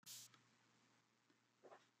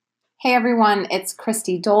Hey everyone, it's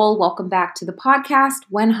Christy Dole. Welcome back to the podcast,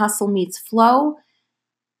 When Hustle Meets Flow.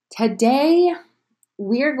 Today,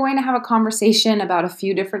 we're going to have a conversation about a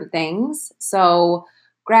few different things. So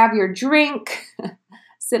grab your drink,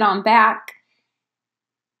 sit on back.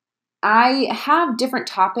 I have different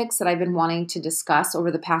topics that I've been wanting to discuss over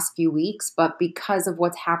the past few weeks, but because of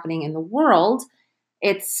what's happening in the world,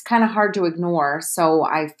 it's kind of hard to ignore. So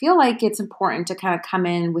I feel like it's important to kind of come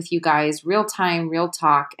in with you guys real time, real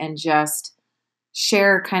talk, and just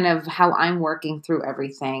share kind of how I'm working through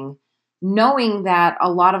everything, knowing that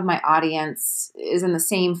a lot of my audience is in the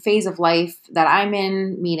same phase of life that I'm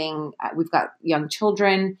in, meaning we've got young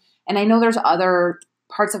children, and I know there's other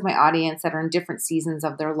parts of my audience that are in different seasons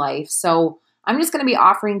of their life. So I'm just going to be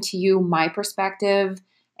offering to you my perspective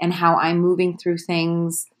and how I'm moving through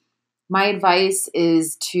things. My advice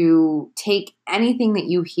is to take anything that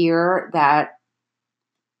you hear that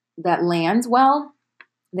lands well,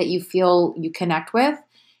 that you feel you connect with,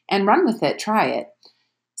 and run with it. Try it.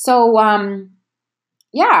 So,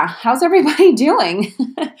 how's everybody doing?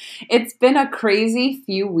 It's been a crazy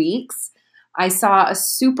few weeks. I saw a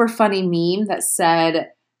super funny meme that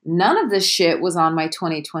said, none of this shit was on my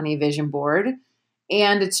 2020 vision board.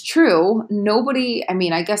 And it's true. Nobody,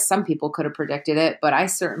 I guess some people could have predicted it, but I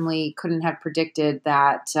certainly couldn't have predicted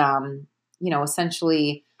that,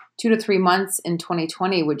 essentially 2 to 3 months in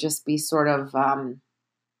 2020 would just be sort of, par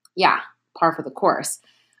for the course.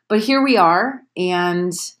 But here we are,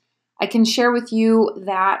 and I can share with you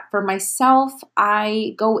that for myself,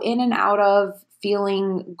 I go in and out of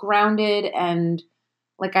feeling grounded and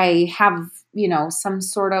like I have, some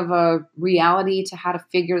sort of a reality to how to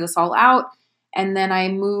figure this all out. And then I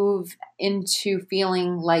move into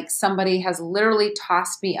feeling like somebody has literally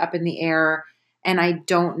tossed me up in the air and I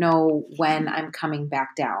don't know when I'm coming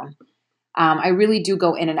back down. I really do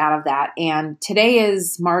go in and out of that. And today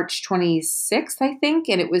is March 26th, I think.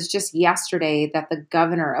 And it was just yesterday that the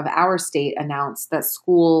governor of our state announced that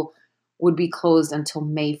school would be closed until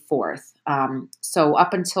May 4th. So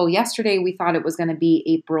up until yesterday, we thought it was going to be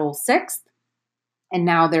April 6th. And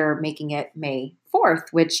now they're making it May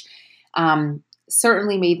 4th, which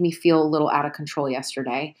certainly made me feel a little out of control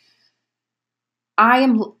yesterday. I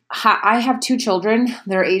have 2 children.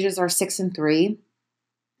 Their ages are 6 and 3.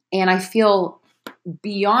 And I feel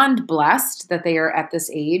beyond blessed that they are at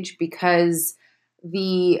this age because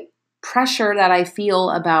the pressure that I feel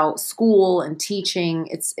about school and teaching,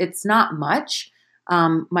 it's not much.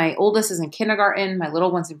 My oldest is in kindergarten, my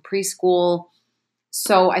little one's in preschool.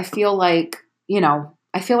 So I feel like,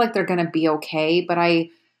 they're going to be okay, but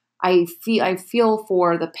I feel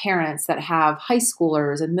for the parents that have high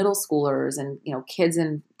schoolers and middle schoolers and, kids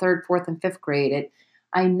in 3rd, 4th, and 5th grade.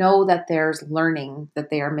 I know that there's learning that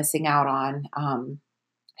they are missing out on.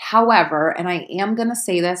 However, and I am going to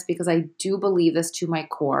say this because I do believe this to my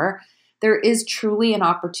core, there is truly an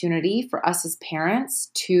opportunity for us as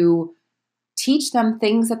parents to teach them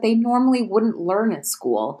things that they normally wouldn't learn in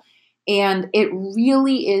school. And it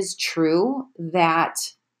really is true that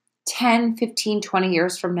 10, 15, 20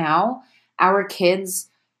 years from now, our kids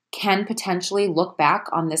can potentially look back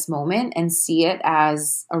on this moment and see it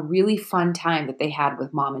as a really fun time that they had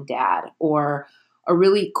with mom and dad, or a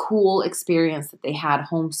really cool experience that they had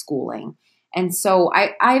homeschooling. And so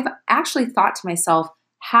I've actually thought to myself,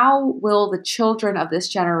 how will the children of this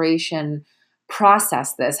generation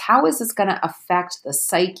process this? How is this going to affect the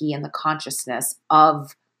psyche and the consciousness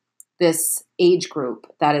of this age group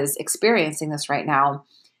that is experiencing this right now?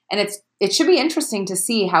 And it should be interesting to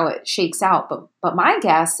see how it shakes out. But my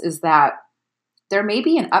guess is that there may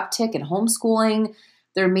be an uptick in homeschooling.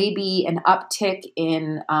 There may be an uptick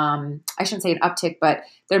in, I shouldn't say an uptick, but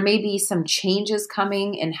there may be some changes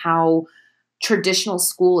coming in how traditional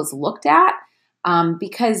school is looked at.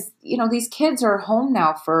 Because, these kids are home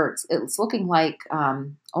now for, it's looking like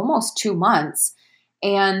almost 2 months.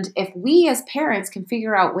 And if we as parents can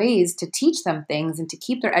figure out ways to teach them things and to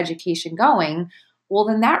keep their education going, well,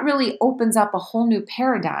 then that really opens up a whole new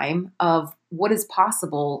paradigm of what is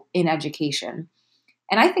possible in education.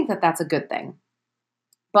 And I think that that's a good thing.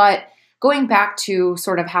 But going back to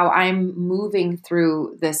sort of how I'm moving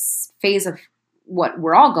through this phase of what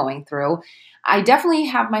we're all going through, I definitely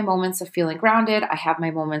have my moments of feeling grounded. I have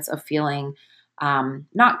my moments of feeling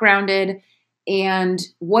not grounded. And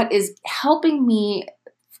what is helping me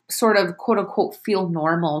sort of quote unquote feel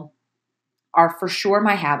normal are for sure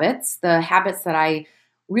my habits, the habits that I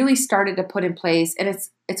really started to put in place. And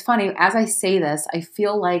it's funny, as I say this, I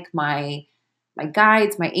feel like my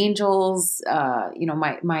guides, my angels,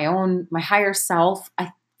 my higher self,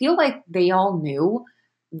 I feel like they all knew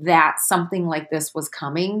that something like this was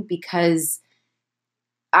coming because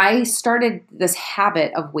I started this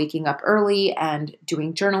habit of waking up early and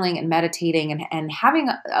doing journaling and meditating and having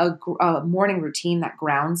a morning routine that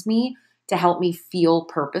grounds me to help me feel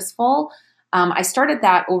purposeful. I started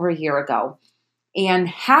that over a year ago. And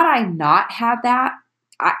had I not had that,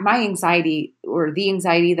 my anxiety or the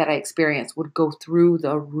anxiety that I experienced would go through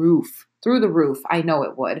the roof, through the roof. I know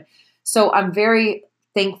it would. So I'm very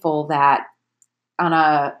thankful that on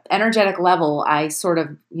a energetic level, I sort of,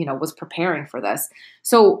 was preparing for this.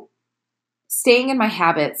 So staying in my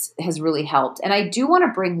habits has really helped. And I do want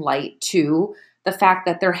to bring light to the fact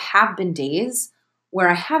that there have been days where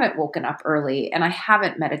I haven't woken up early and I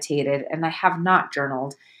haven't meditated and I have not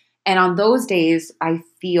journaled. And on those days, I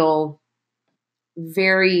feel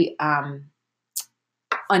very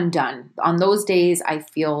undone. On those days, I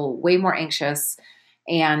feel way more anxious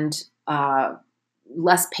and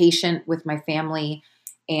less patient with my family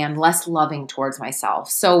and less loving towards myself.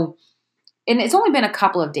 So, and it's only been a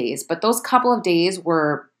couple of days, but those couple of days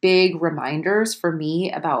were big reminders for me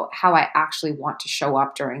about how I actually want to show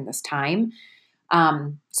up during this time.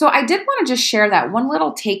 So I did want to just share that one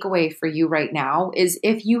little takeaway for you right now is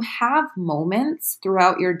if you have moments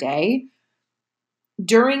throughout your day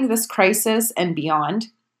during this crisis and beyond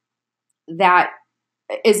that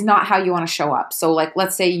is not how you want to show up. So like,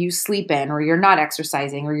 let's say you sleep in or you're not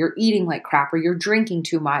exercising or you're eating like crap or you're drinking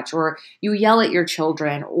too much or you yell at your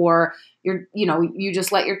children or you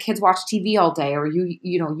just let your kids watch TV all day or you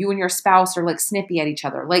and your spouse are like snippy at each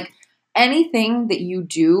other. Like anything that you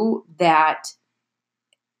do that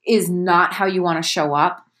is not how you want to show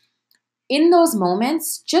up. In those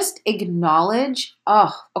moments, just acknowledge,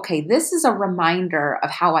 oh, okay, this is a reminder of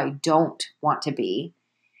how I don't want to be.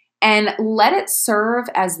 And let it serve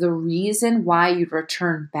as the reason why you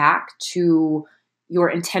return back to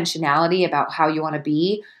your intentionality about how you want to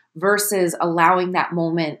be versus allowing that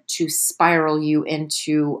moment to spiral you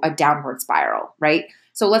into a downward spiral, right?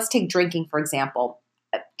 So let's take drinking, for example.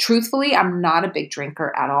 Truthfully, I'm not a big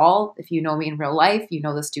drinker at all. If you know me in real life, you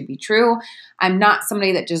know this to be true. I'm not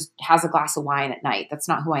somebody that just has a glass of wine at night. That's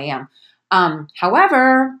not who I am.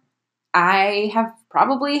 However, I have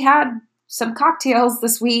probably had some cocktails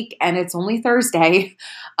this week and it's only Thursday.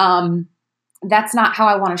 That's not how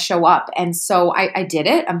I want to show up. And so I did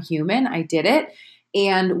it. I'm human. I did it.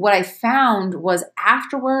 And what I found was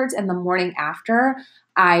afterwards and the morning after,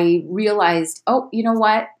 I realized, oh, you know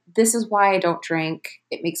what? This is why I don't drink.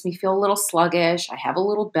 It makes me feel a little sluggish. I have a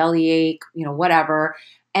little bellyache, whatever.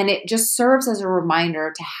 And it just serves as a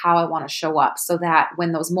reminder to how I want to show up so that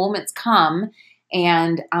when those moments come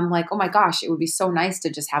and I'm like, oh my gosh, it would be so nice to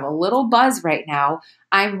just have a little buzz right now,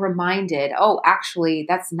 I'm reminded, oh, actually,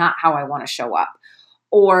 that's not how I want to show up.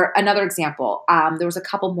 Or another example, there was a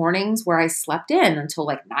couple mornings where I slept in until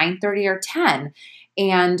like 9:30 or 10.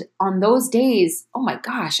 And on those days, oh my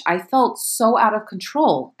gosh, I felt so out of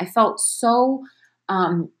control. I felt so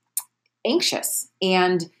anxious.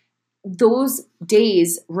 And those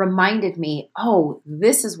days reminded me, oh,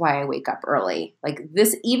 this is why I wake up early. Like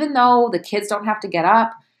this, even though the kids don't have to get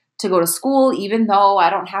up to go to school, even though I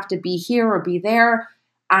don't have to be here or be there,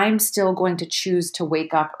 I'm still going to choose to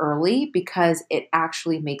wake up early because it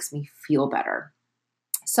actually makes me feel better.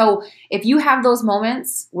 So if you have those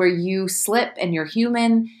moments where you slip and you're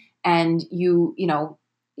human and you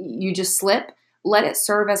just slip, let it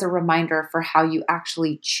serve as a reminder for how you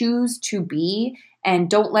actually choose to be and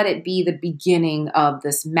don't let it be the beginning of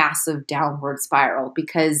this massive downward spiral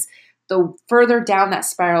because the further down that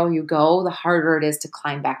spiral you go, the harder it is to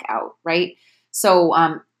climb back out, right? So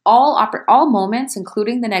all moments,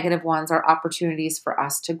 including the negative ones, are opportunities for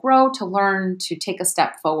us to grow, to learn, to take a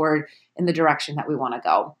step forward in the direction that we want to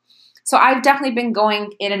go. So I've definitely been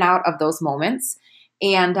going in and out of those moments.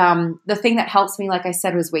 And the thing that helps me, like I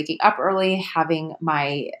said, was waking up early, having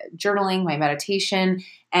my journaling, my meditation,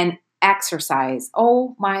 and exercise.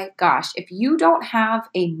 Oh my gosh. If you don't have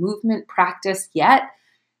a movement practice yet,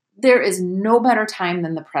 there is no better time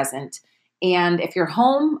than the present. And if you're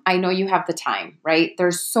home, I know you have the time, right?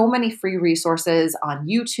 There's so many free resources on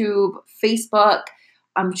YouTube, Facebook.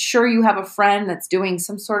 I'm sure you have a friend that's doing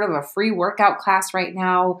some sort of a free workout class right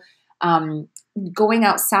now. Going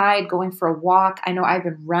outside, going for a walk. I know I've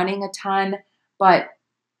been running a ton, but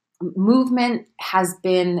movement has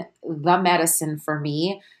been the medicine for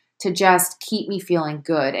me to just keep me feeling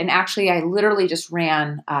good. And actually, I literally just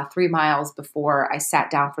ran 3 miles before I sat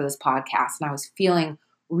down for this podcast, and I was feeling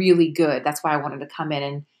really good. That's why I wanted to come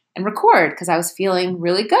in and record because I was feeling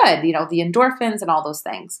really good, the endorphins and all those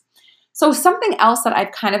things. So something else that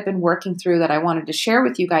I've kind of been working through that I wanted to share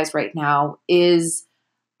with you guys right now is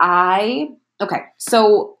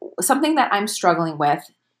so something that I'm struggling with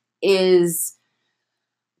is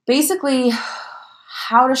basically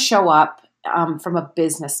how to show up from a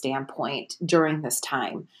business standpoint during this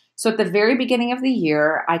time. So at the very beginning of the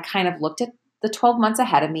year, I kind of looked at the 12 months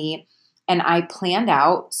ahead of me and I planned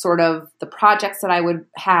out sort of the projects that I would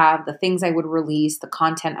have, the things I would release, the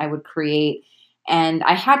content I would create. And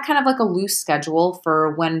I had kind of like a loose schedule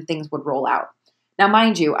for when things would roll out. Now,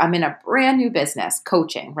 mind you, I'm in a brand new business,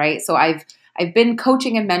 coaching, right? So I've been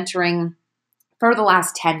coaching and mentoring for the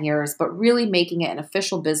last 10 years, but really making it an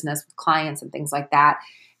official business with clients and things like that.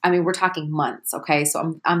 I mean, we're talking months, okay?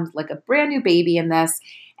 So I'm like a brand new baby in this,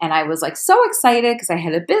 and I was like so excited because I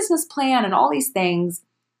had a business plan and all these things,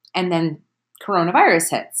 and then coronavirus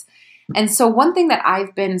hits. And so one thing that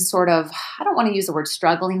I've been sort of, I don't want to use the word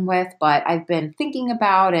struggling with, but I've been thinking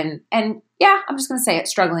about and yeah, I'm just going to say it,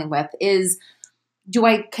 struggling with is, do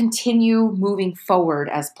I continue moving forward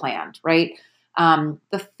as planned, right?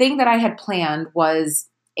 The thing that I had planned was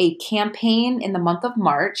a campaign in the month of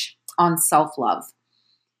March on self-love.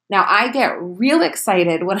 Now, I get real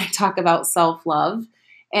excited when I talk about self-love,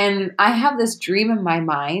 and I have this dream in my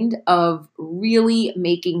mind of really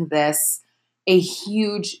making this a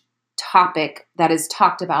huge topic that is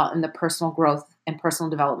talked about in the personal growth and personal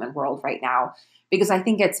development world right now, because I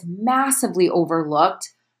think it's massively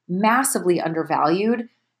overlooked, massively undervalued,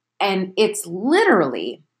 and it's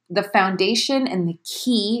literally the foundation and the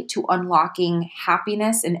key to unlocking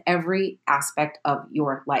happiness in every aspect of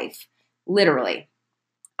your life. Literally.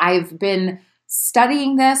 I've been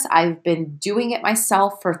studying this. I've been doing it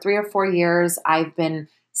myself for 3 or 4 years. I've been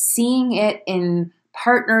seeing it in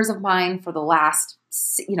partners of mine for the last,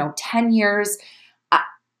 10 years. Uh,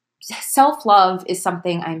 Self-love is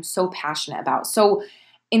something I'm so passionate about. So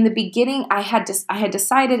in the beginning, I had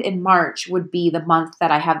decided in March would be the month that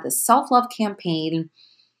I have this self-love campaign,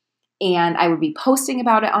 and I would be posting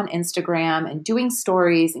about it on Instagram and doing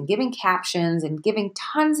stories and giving captions and giving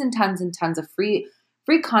tons and tons and tons of free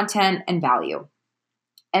content and value.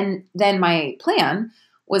 And then my plan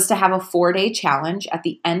was to have a 4-day challenge at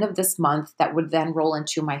the end of this month that would then roll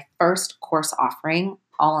into my first course offering,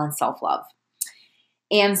 all on self-love.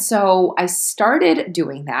 And so I started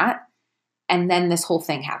doing that, and then this whole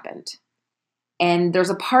thing happened. And there's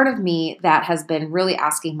a part of me that has been really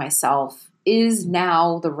asking myself, is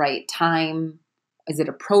now the right time? Is it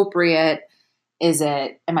appropriate?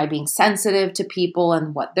 Am I being sensitive to people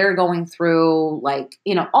and what they're going through? Like,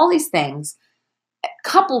 all these things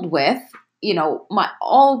coupled with,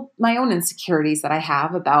 all my own insecurities that I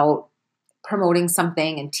have about promoting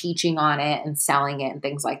something and teaching on it and selling it and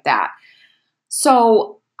things like that.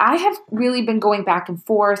 So I have really been going back and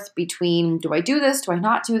forth between, do I do this? Do I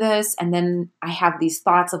not do this? And then I have these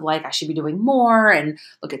thoughts of like, I should be doing more and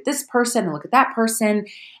look at this person and look at that person.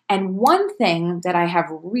 And one thing that I have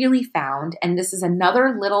really found, and this is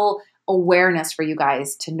another little awareness for you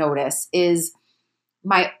guys to notice, is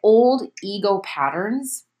my old ego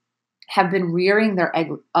patterns have been rearing their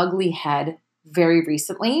ugly head very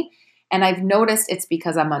recently. And I've noticed it's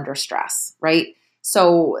because I'm under stress, right?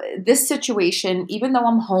 So this situation, even though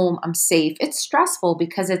I'm home, I'm safe, it's stressful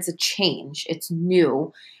because it's a change. It's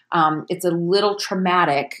new. It's a little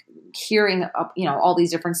traumatic hearing, all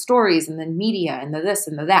these different stories and then media and the this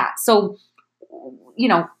and the that. So,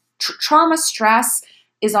 trauma stress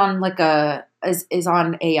is on like is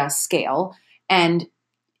on a scale. And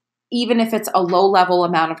even if it's a low level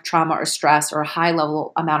amount of trauma or stress or a high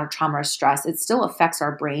level amount of trauma or stress, it still affects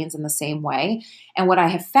our brains in the same way. And what I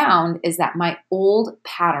have found is that my old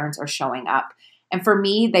patterns are showing up. And for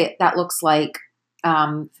me, that looks like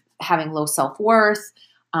having low self-worth,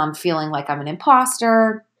 feeling like I'm an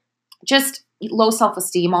imposter, just low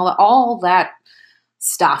self-esteem, all that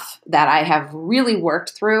stuff that I have really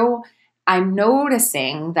worked through. I'm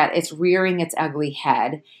noticing that it's rearing its ugly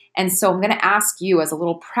head. And so I'm going to ask you as a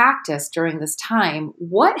little practice during this time,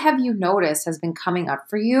 what have you noticed has been coming up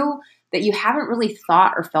for you that you haven't really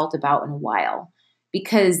thought or felt about in a while?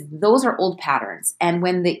 Because those are old patterns. And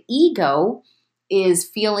when the ego is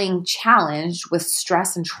feeling challenged with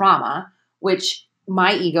stress and trauma, which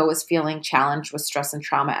my ego is feeling challenged with stress and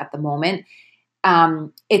trauma at the moment,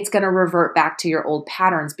 it's going to revert back to your old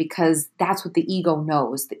patterns because that's what the ego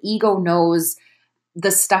knows. The ego knows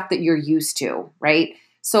the stuff that you're used to, right?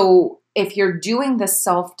 So if you're doing this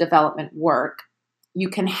self-development work, you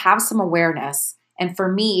can have some awareness. And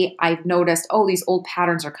for me, I've noticed, these old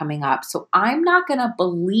patterns are coming up. So I'm not going to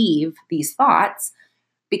believe these thoughts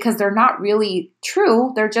because they're not really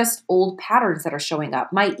true. They're just old patterns that are showing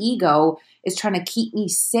up. My ego is trying to keep me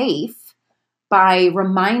safe by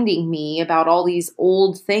reminding me about all these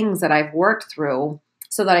old things that I've worked through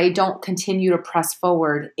so that I don't continue to press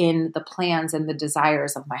forward in the plans and the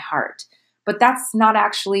desires of my heart. but that's not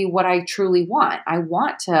actually what I truly want. I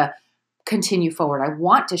want to continue forward. I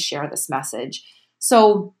want to share this message.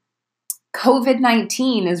 So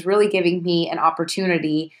COVID-19 is really giving me an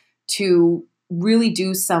opportunity to really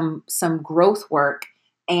do some growth work.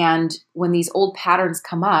 And when these old patterns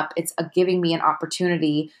come up, it's giving me an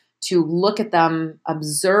opportunity to look at them,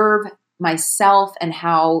 observe myself and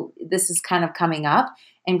how this is kind of coming up,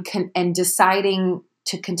 and deciding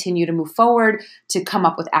to continue to move forward, to come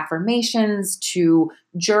up with affirmations, to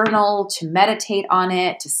journal, to meditate on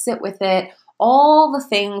it, to sit with it, all the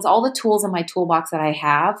things, all the tools in my toolbox that I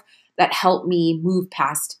have that help me move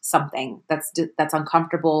past something that's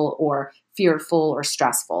uncomfortable or fearful or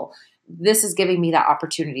stressful. This is giving me that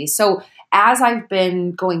opportunity. So as I've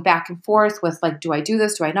been going back and forth with like, do I do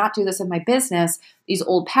this? Do I not do this in my business? These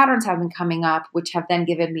old patterns have been coming up, which have then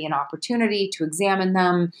given me an opportunity to examine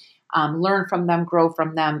them, learn from them, grow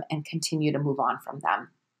from them, and continue to move on from them.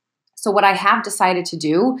 So what I have decided to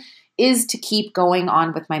do is to keep going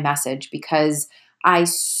on with my message, because I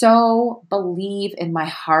so believe in my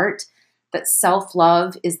heart that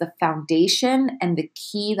self-love is the foundation and the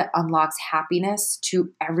key that unlocks happiness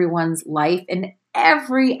to everyone's life in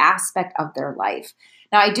every aspect of their life.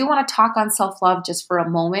 Now, I do want to talk on self-love just for a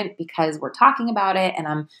moment because we're talking about it and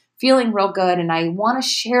I'm feeling real good, and I want to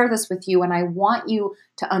share this with you, and I want you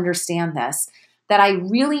to understand this, that I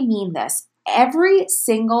really mean this. Every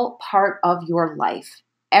single part of your life,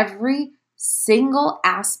 every single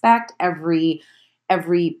aspect, every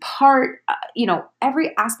part,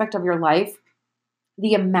 every aspect of your life,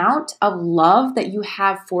 the amount of love that you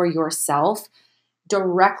have for yourself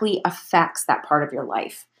directly affects that part of your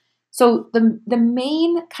life. So the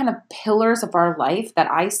main kind of pillars of our life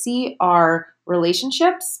that I see are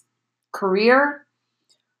relationships, career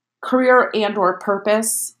and or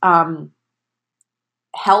purpose,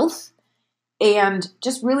 health, and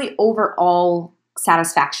just really overall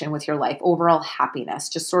satisfaction with your life, overall happiness,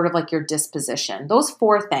 just sort of like your disposition. Those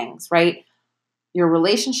four things, right? Your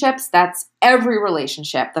relationships, that's every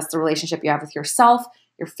relationship. That's the relationship you have with yourself,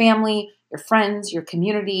 your family, your friends, your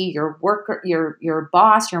community, your worker, your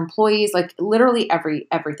boss, your employees, like literally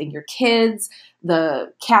everything. Your kids,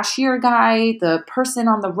 the cashier guy, the person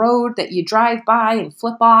on the road that you drive by and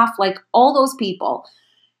flip off, like all those people.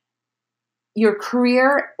 Your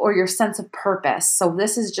career or your sense of purpose. So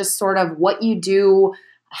this is just sort of what you do,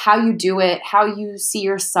 how you do it, how you see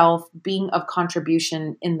yourself being of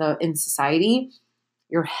contribution in society.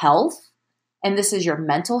 Your health, and this is your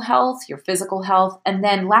mental health, your physical health, and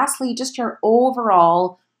then lastly, just your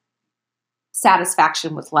overall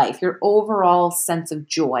satisfaction with life, your overall sense of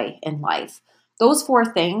joy in life. Those four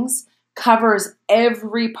things covers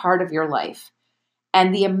every part of your life.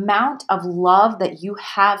 And the amount of love that you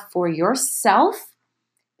have for yourself,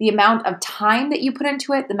 the amount of time that you put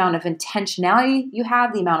into it, the amount of intentionality you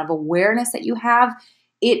have, the amount of awareness that you have,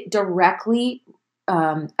 it directly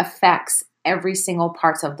affects every single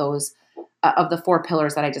parts of those of the four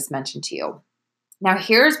pillars that I just mentioned to you. Now,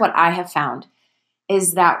 here's what I have found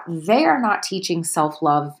is that they are not teaching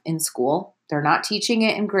self-love in school. They're not teaching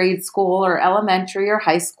it in grade school or elementary or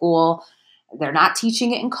high school. They're not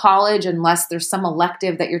teaching it in college unless there's some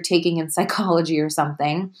elective that you're taking in psychology or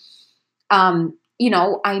something.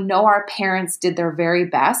 I know our parents did their very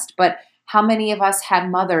best, but how many of us had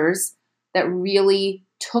mothers that really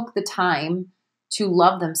took the time to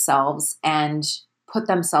love themselves and put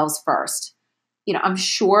themselves first? I'm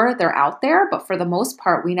sure they're out there, but for the most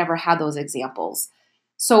part, we never had those examples.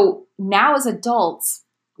 So now as adults,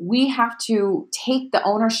 we have to take the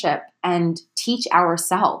ownership and teach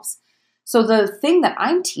ourselves. So the thing that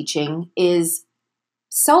I'm teaching is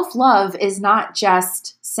self-love is not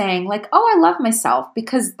just saying like, oh, I love myself,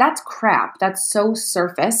 because that's crap. That's so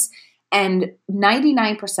surface. And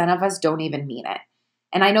 99% of us don't even mean it.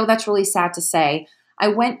 And I know that's really sad to say. I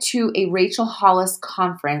went to a Rachel Hollis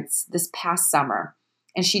conference this past summer,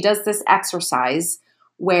 and she does this exercise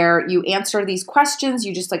where you answer these questions.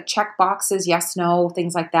 You just like check boxes, yes, no,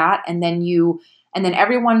 things like that. And then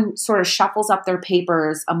everyone sort of shuffles up their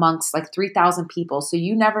papers amongst like 3,000 people. So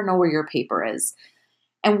you never know where your paper is.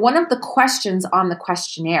 And one of the questions on the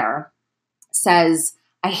questionnaire says,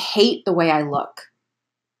 I hate the way I look.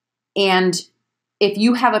 And if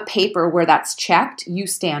you have a paper where that's checked, you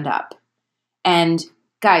stand up. And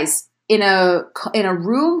guys, in a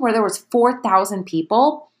room where there was 4,000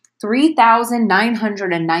 people,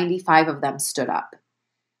 3,995 of them stood up.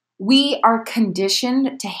 We are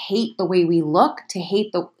conditioned to hate the way we look, to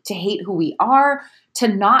hate who we are, to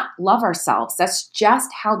not love ourselves. That's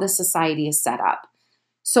just how this society is set up.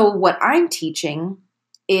 So what I'm teaching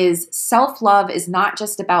is self-love is not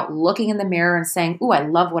just about looking in the mirror and saying, "Ooh, I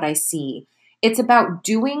love what I see." It's about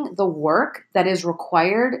doing the work that is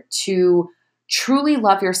required to truly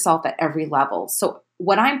love yourself at every level. So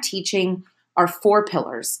what I'm teaching are 4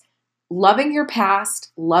 pillars: loving your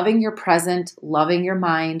past, loving your present, loving your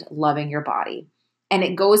mind, loving your body. And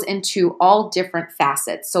it goes into all different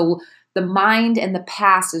facets. So the mind and the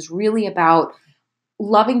past is really about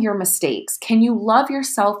loving your mistakes. Can you love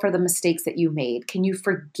yourself for the mistakes that you made? Can you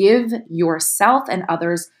forgive yourself and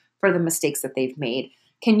others for the mistakes that they've made?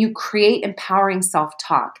 Can you create empowering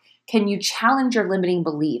self-talk? Can you challenge your limiting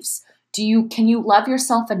beliefs? Can you love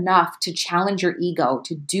yourself enough to challenge your ego,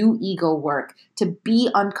 to do ego work, to be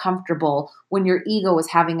uncomfortable when your ego is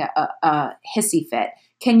having a hissy fit?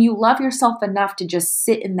 Can you love yourself enough to just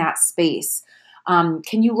sit in that space?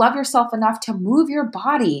 Can you love yourself enough to move your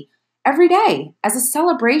body every day as a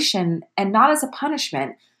celebration and not as a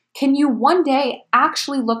punishment? Can you one day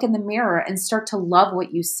actually look in the mirror and start to love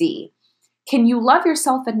what you see? Can you love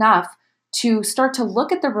yourself enough to start to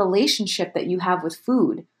look at the relationship that you have with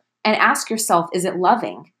food and ask yourself, is it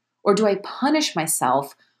loving? Or do I punish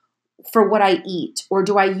myself for what I eat? Or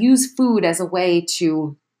do I use food as a way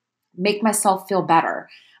to make myself feel better?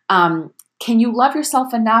 Can you love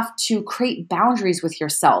yourself enough to create boundaries with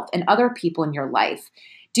yourself and other people in your life?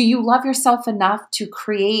 Do you love yourself enough to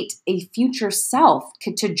create a future self,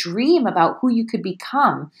 to dream about who you could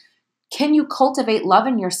become? Can you cultivate love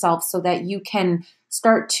in yourself so that you can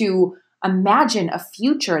start to imagine a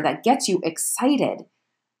future that gets you excited?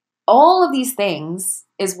 All of these things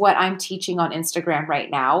is what I'm teaching on Instagram right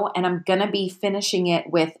now, and I'm going to be finishing it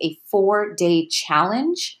with a 4-day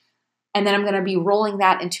challenge, and then I'm going to be rolling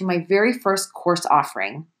that into my very first course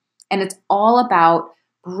offering. And it's all about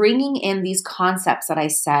bringing in these concepts that I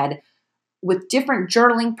said with different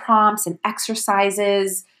journaling prompts and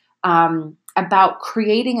exercises, about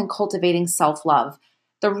creating and cultivating self-love.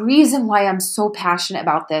 The reason why I'm so passionate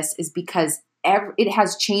about this is because it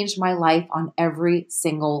has changed my life on every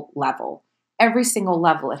single level. Every single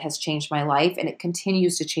level it has changed my life, and it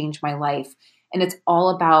continues to change my life. And it's all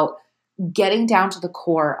about getting down to the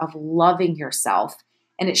core of loving yourself.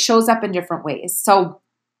 And it shows up in different ways. So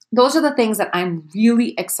those are the things that I'm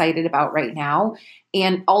really excited about right now.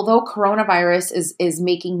 And although coronavirus is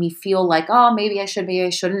making me feel like, oh, maybe I should, maybe I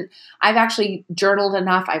shouldn't, I've actually journaled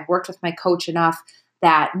enough. I've worked with my coach enough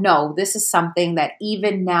that no, this is something that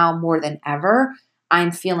even now more than ever,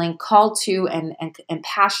 I'm feeling called to and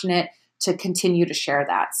passionate to continue to share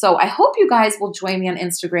that. So I hope you guys will join me on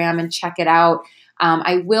Instagram and check it out.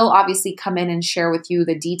 I will obviously come in and share with you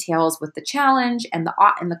the details with the challenge and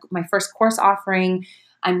my first course offering.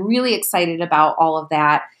 I'm really excited about all of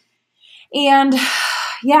that. And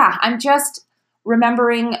yeah, I'm just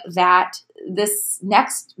remembering that this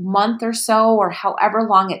next month or so, or however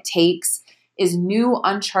long it takes, is new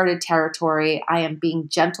uncharted territory. I am being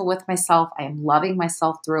gentle with myself. I am loving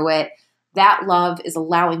myself through it. That love is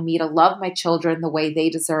allowing me to love my children the way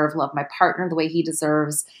they deserve, love my partner the way he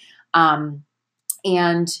deserves.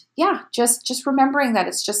 And yeah, just remembering that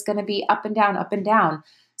it's just going to be up and down, up and down.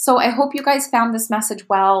 So I hope you guys found this message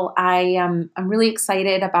well. I'm really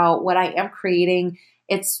excited about what I am creating.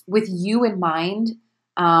 It's with you in mind,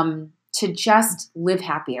 to just live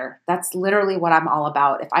happier. That's literally what I'm all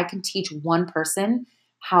about. If I can teach one person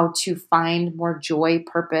how to find more joy,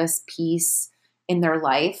 purpose, peace in their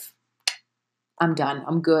life, I'm done.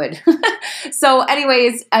 I'm good. So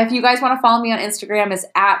anyways, if you guys want to follow me on Instagram, is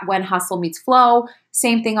at When Hustle Meets Flow.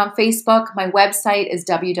 Same thing on Facebook. My website is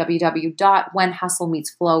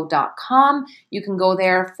www.whenhustlemeetsflow.com. You can go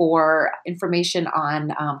there for information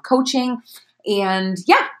on coaching. And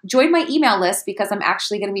yeah, join my email list because I'm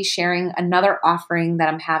actually going to be sharing another offering that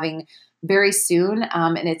I'm having very soon.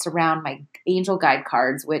 And it's around my angel guide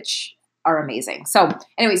cards, which are amazing. So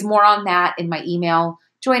anyways, more on that in my email.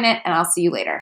 Join it, and I'll see you later.